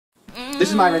This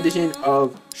is my rendition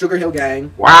of Sugar Hill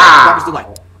Gang. Wow. That was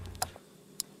delightful.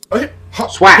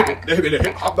 Swag.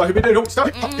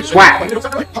 Swag.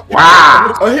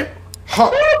 Wow.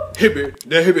 Hop, hippie,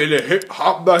 the hippie, the hip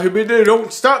hop, the hippie, they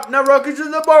don't stop. Now rock it to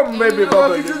the bum, baby,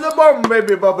 rock it to the bum,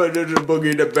 baby, bubba, to the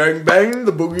boogie, the bang bang,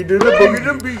 the boogie to the boogie,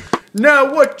 the beat.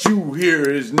 Now what you hear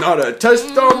is not a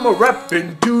test, I'm a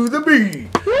rapping to the beat.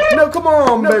 Now come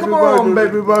on, baby, rock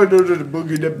to the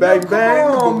boogie, the bang bang,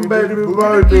 come on, baby,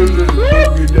 rock to the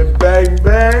boogie, the bang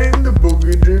bang, the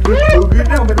boogie to the boogie, the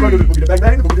boogie, the bang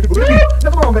bang, the boogie to the boogie.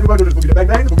 Now come on, baby, rock to the boogie, the bang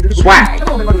bang, the boogie to the Swag. Come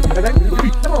on, baby, rock to the bang bang, the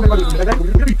boogie. Come on, baby, rock to the bang bang,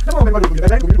 the boogie. Come on, baby, rock to the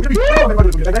bang bang, the boogie. Come on, baby, rock to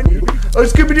the bang bang, the boogie. A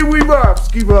skibbity wee bop,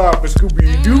 ski bop, a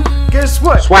Scooby Doo. Guess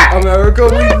what? Swag. America,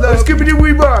 we love skibbity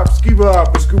wee bop, ski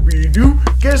bop, a Scooby Doo.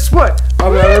 Guess what?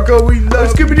 America, we love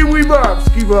skibbity wee bop,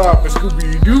 ski bop, a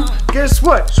Scooby Doo. Guess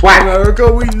what? Swag.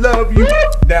 America, we love you.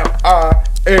 Now I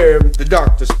am the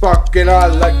Dr. Spock, and I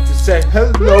like to say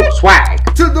hello. Swag.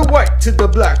 To the white, to the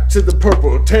black, to the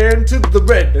purple, tan, to the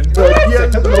red and the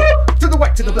yellow. To the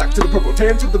white, to the black, to the purple,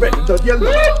 tan, to the red and the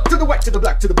yellow. To the white, to the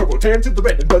black, to the purple, tan, to the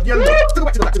red and the yellow. To the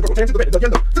white, to the black, to the purple, tan, to the red and the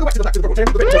yellow. To the white, to the black, to the purple, tan,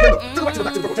 to the red and the yellow. To the white, to the black, to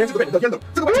the purple, tan, to the red and the yellow. To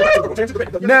the white, to the black, to the purple, tan, to the red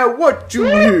and the yellow. Now what you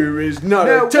hear is not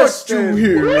a test. You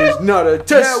hear is not a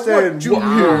test, and what you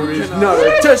hear is not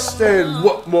a test. And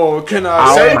what more can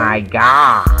I say? Oh my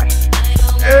gosh.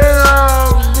 And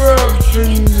I'm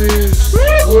roughing this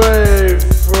way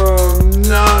from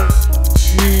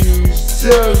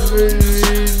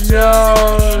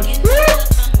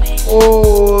 1979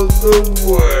 all the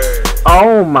way.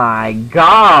 Oh my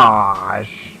gosh.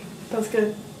 That's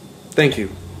good. Thank you.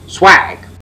 Swag.